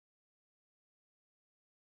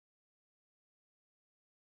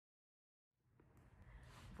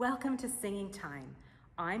Welcome to Singing Time.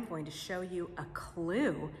 I'm going to show you a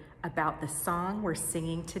clue about the song we're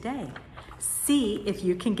singing today. See if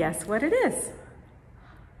you can guess what it is.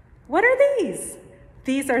 What are these?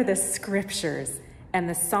 These are the scriptures, and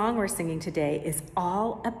the song we're singing today is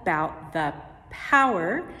all about the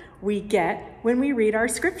power we get when we read our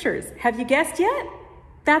scriptures. Have you guessed yet?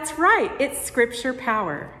 That's right, it's scripture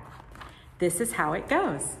power. This is how it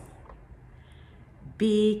goes.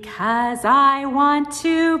 Because I want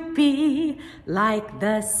to be like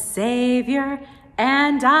the Savior,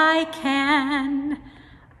 and I can.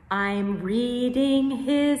 I'm reading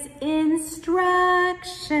his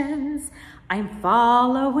instructions. I'm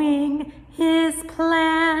following his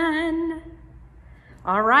plan.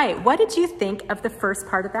 All right, what did you think of the first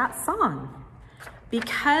part of that song?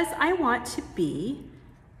 Because I want to be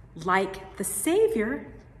like the Savior,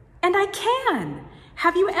 and I can.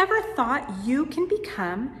 Have you ever thought you can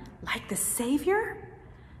become like the Savior?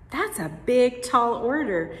 That's a big, tall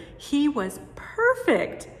order. He was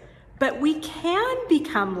perfect, but we can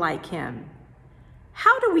become like him.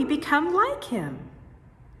 How do we become like him?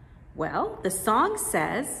 Well, the song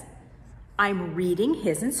says, I'm reading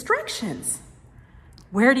his instructions.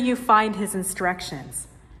 Where do you find his instructions?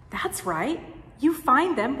 That's right, you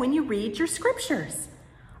find them when you read your scriptures.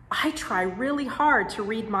 I try really hard to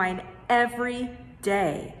read mine every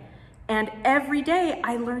day. And every day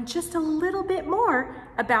I learn just a little bit more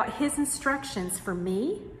about his instructions for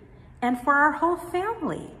me and for our whole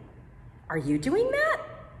family. Are you doing that?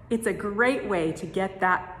 It's a great way to get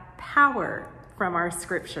that power from our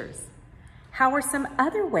scriptures. How are some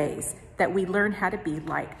other ways that we learn how to be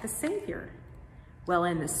like the Savior? Well,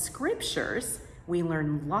 in the scriptures, we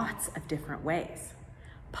learn lots of different ways.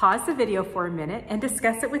 Pause the video for a minute and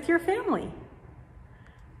discuss it with your family.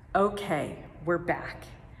 Okay, we're back.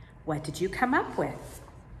 What did you come up with?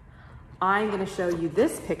 I'm going to show you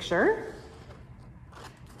this picture.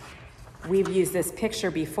 We've used this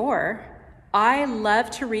picture before. I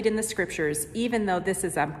love to read in the scriptures, even though this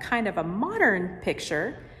is a kind of a modern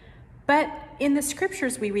picture. But in the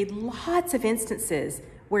scriptures, we read lots of instances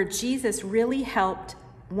where Jesus really helped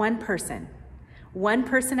one person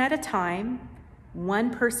at a time,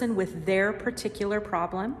 one person with their particular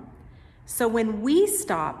problem. So when we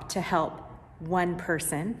stop to help one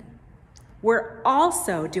person, we're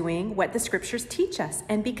also doing what the scriptures teach us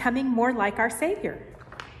and becoming more like our Savior.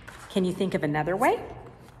 Can you think of another way?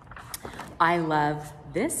 I love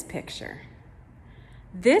this picture.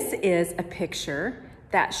 This is a picture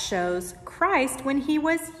that shows Christ when he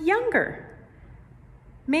was younger.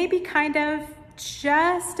 Maybe kind of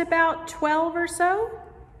just about 12 or so.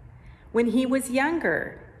 When he was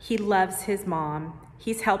younger, he loves his mom.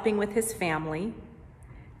 He's helping with his family.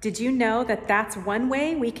 Did you know that that's one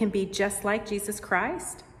way we can be just like Jesus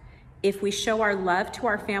Christ? If we show our love to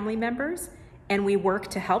our family members and we work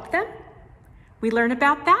to help them? We learn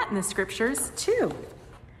about that in the scriptures too.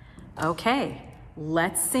 Okay,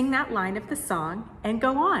 let's sing that line of the song and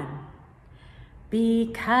go on.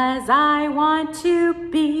 Because I want to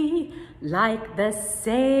be like the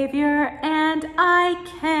Savior, and I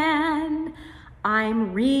can.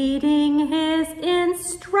 I'm reading his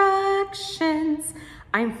instructions.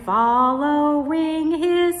 I'm following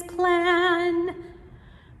his plan.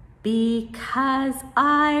 Because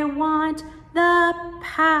I want the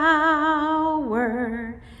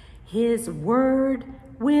power his word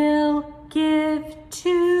will give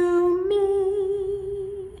to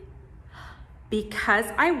me. Because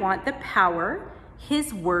I want the power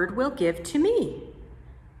his word will give to me.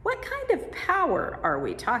 What kind of power are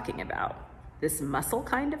we talking about? This muscle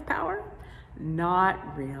kind of power?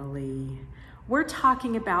 Not really. We're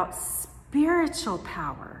talking about spiritual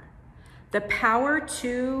power. The power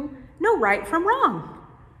to know right from wrong.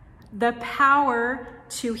 The power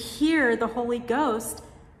to hear the Holy Ghost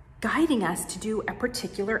guiding us to do a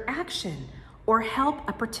particular action or help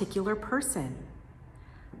a particular person.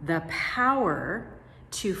 The power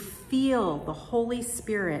to feel the Holy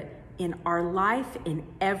Spirit in our life in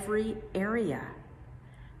every area.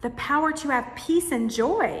 The power to have peace and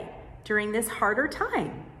joy during this harder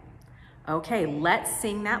time. Okay, let's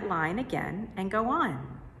sing that line again and go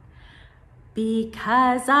on.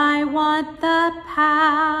 Because I want the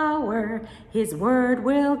power his word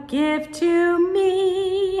will give to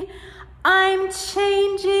me. I'm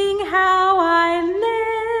changing how I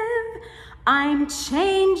live. I'm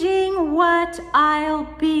changing what I'll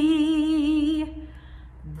be.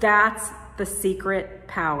 That's the secret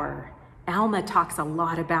power. Alma talks a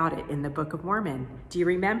lot about it in the Book of Mormon. Do you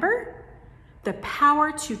remember? The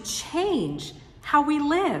power to change how we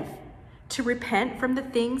live, to repent from the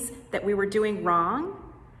things that we were doing wrong,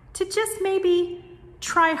 to just maybe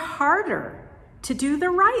try harder to do the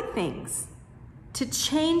right things, to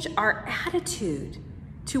change our attitude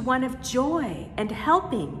to one of joy and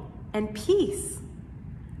helping and peace.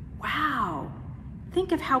 Wow,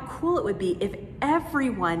 think of how cool it would be if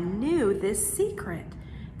everyone knew this secret,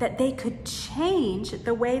 that they could change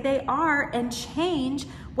the way they are and change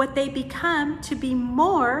what they become to be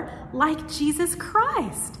more like Jesus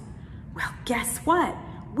Christ. Well, guess what?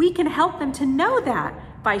 We can help them to know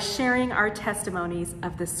that by sharing our testimonies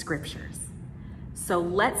of the scriptures. So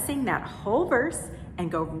let's sing that whole verse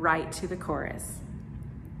and go right to the chorus.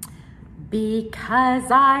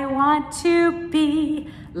 Because I want to be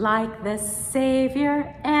like the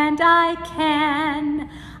Savior and I can.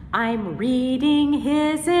 I'm reading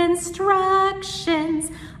his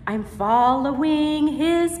instructions. I'm following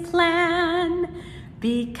his plan.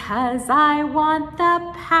 Because I want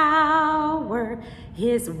the power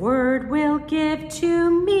his word will give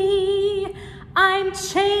to me. I'm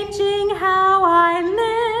changing how I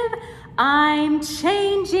live. I'm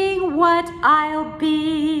changing what I'll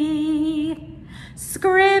be.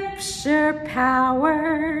 Scripture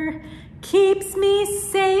power keeps me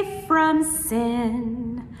safe from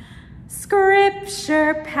sin.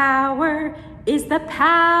 Scripture power is the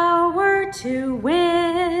power to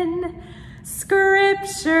win.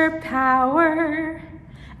 Scripture power,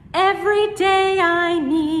 every day I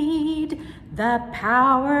need the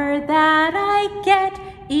power that I get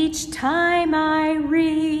each time I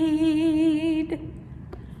read.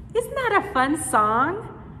 Isn't that a fun song?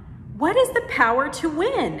 What is the power to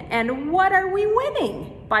win, and what are we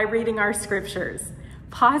winning by reading our scriptures?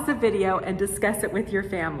 Pause the video and discuss it with your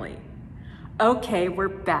family. Okay, we're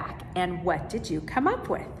back, and what did you come up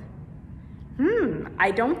with?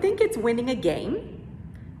 I don't think it's winning a game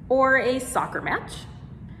or a soccer match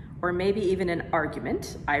or maybe even an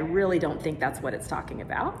argument. I really don't think that's what it's talking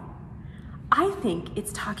about. I think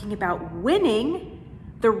it's talking about winning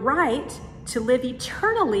the right to live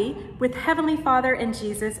eternally with Heavenly Father and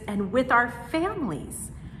Jesus and with our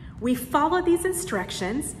families. We follow these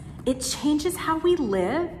instructions. It changes how we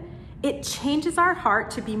live. It changes our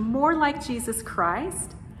heart to be more like Jesus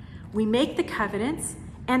Christ. We make the covenants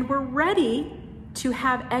and we're ready to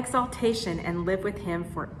have exaltation and live with him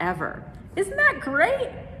forever. Isn't that great?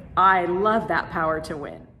 I love that power to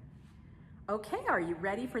win. Okay, are you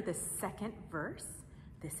ready for the second verse?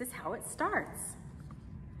 This is how it starts.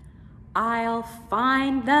 I'll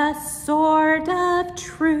find the sword of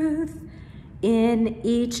truth in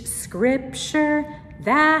each scripture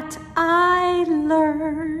that I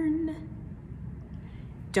learn.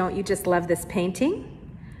 Don't you just love this painting?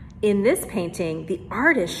 In this painting, the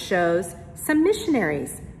artist shows some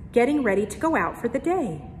missionaries getting ready to go out for the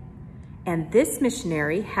day. And this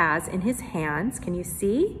missionary has in his hands, can you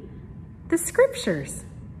see, the scriptures.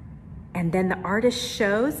 And then the artist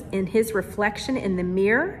shows in his reflection in the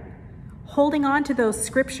mirror, holding on to those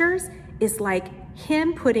scriptures is like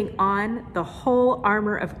him putting on the whole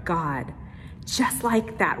armor of God, just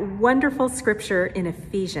like that wonderful scripture in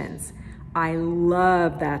Ephesians. I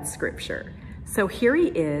love that scripture. So here he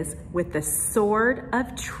is with the sword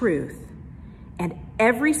of truth, and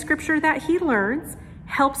every scripture that he learns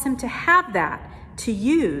helps him to have that to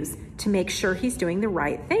use to make sure he's doing the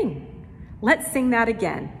right thing. Let's sing that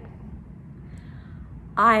again.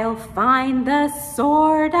 I'll find the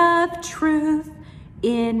sword of truth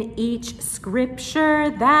in each scripture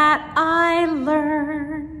that I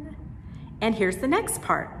learn. And here's the next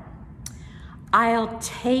part. I'll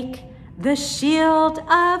take the shield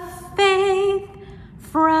of faith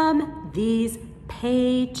from these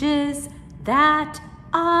pages that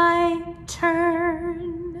I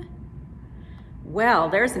turn. Well,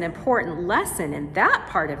 there's an important lesson in that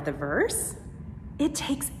part of the verse. It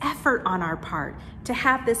takes effort on our part to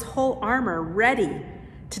have this whole armor ready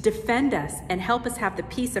to defend us and help us have the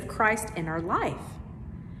peace of Christ in our life.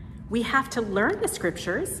 We have to learn the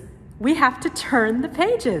scriptures. We have to turn the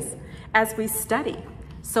pages as we study.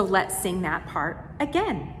 So let's sing that part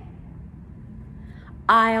again.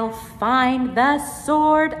 I'll find the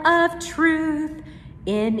sword of truth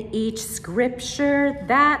in each scripture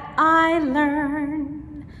that I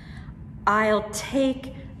learn. I'll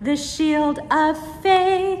take the shield of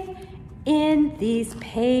faith in these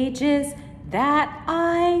pages that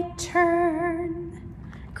I turn.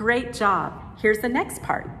 Great job. Here's the next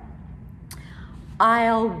part.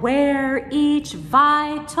 I'll wear each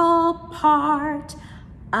vital part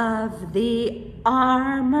of the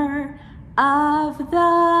armor of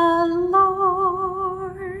the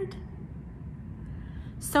Lord.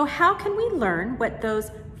 So how can we learn what those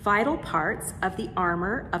vital parts of the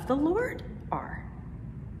armor of the Lord are?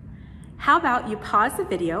 How about you pause the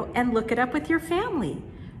video and look it up with your family?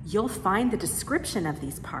 You'll find the description of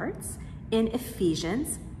these parts in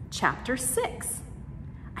Ephesians chapter 6.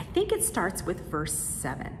 I think it starts with verse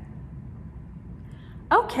 7.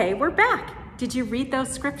 Okay, we're back. Did you read those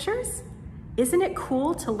scriptures? Isn't it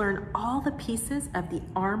cool to learn all the pieces of the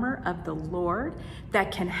armor of the Lord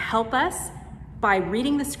that can help us by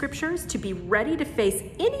reading the scriptures to be ready to face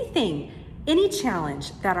anything, any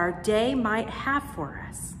challenge that our day might have for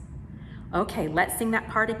us? Okay, let's sing that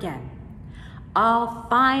part again. I'll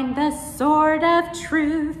find the sword of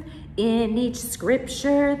truth in each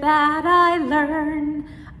scripture that I learn.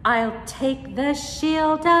 I'll take the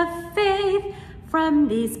shield of faith from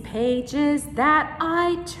these pages that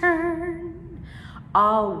I turn.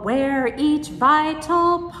 I'll wear each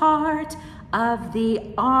vital part of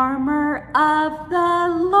the armor of the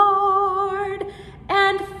Lord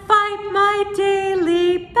and fight my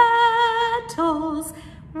daily battles,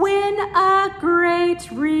 win a great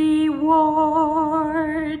reward.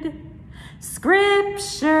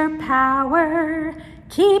 Scripture power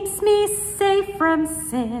keeps me safe from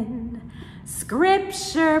sin.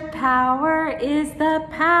 Scripture power is the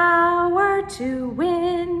power to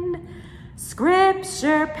win.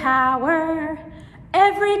 Scripture power,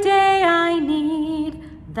 every day I need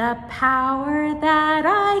the power that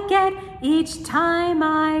I get each time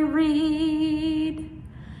I read.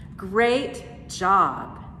 Great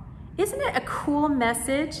job. Isn't it a cool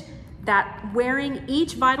message that wearing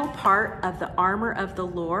each vital part of the armor of the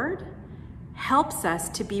Lord helps us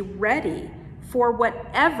to be ready for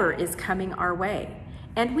whatever is coming our way?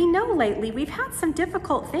 And we know lately we've had some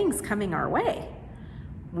difficult things coming our way.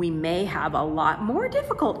 We may have a lot more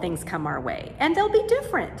difficult things come our way, and they'll be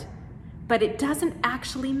different. But it doesn't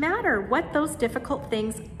actually matter what those difficult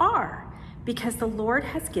things are, because the Lord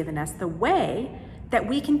has given us the way that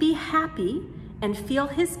we can be happy and feel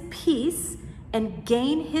His peace and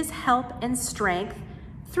gain His help and strength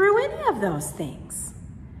through any of those things.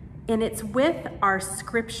 And it's with our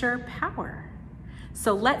scripture power.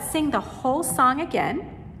 So let's sing the whole song again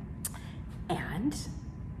and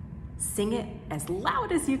sing it as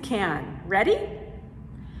loud as you can. Ready?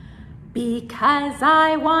 Because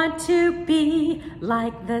I want to be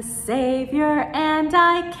like the Savior and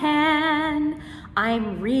I can.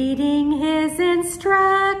 I'm reading His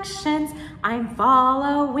instructions. I'm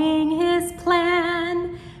following His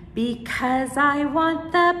plan. Because I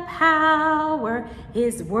want the power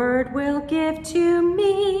His word will give to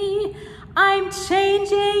me. I'm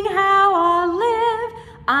changing how I'll live.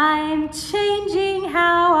 I'm changing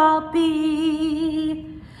how I'll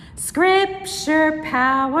be. Scripture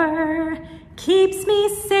power keeps me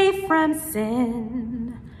safe from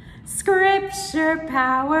sin. Scripture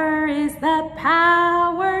power is the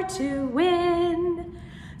power to win.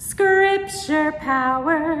 Scripture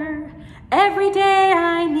power, every day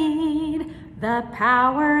I need the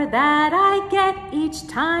power that I get each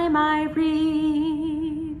time I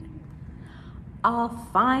read. I'll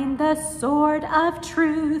find the sword of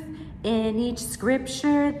truth in each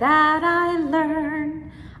scripture that I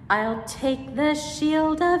learn. I'll take the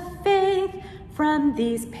shield of faith from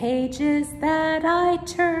these pages that I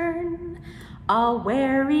turn. I'll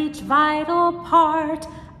wear each vital part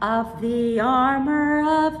of the armor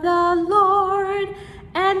of the Lord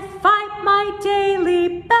and fight my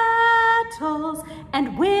daily battles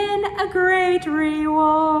and win a great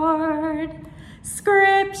reward.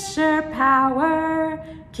 Scripture power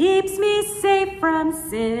keeps me safe from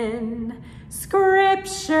sin.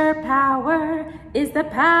 Scripture power is the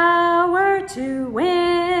power to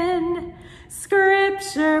win.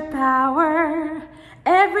 Scripture power,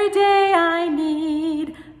 every day I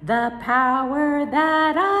need the power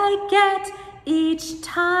that I get each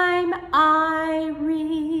time I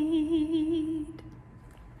read.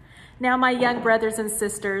 Now, my young brothers and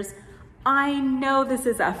sisters, I know this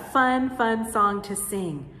is a fun song to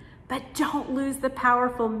sing, but don't lose the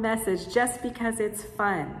powerful message just because it's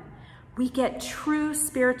fun. We get true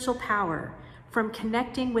spiritual power from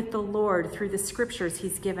connecting with the Lord through the scriptures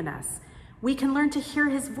He's given us. We can learn to hear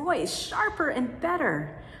His voice sharper and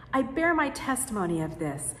better. I bear my testimony of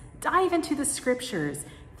this. Dive into the scriptures,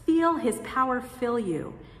 feel His power fill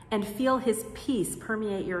you, and feel His peace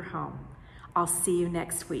permeate your home. I'll see you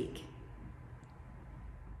next week.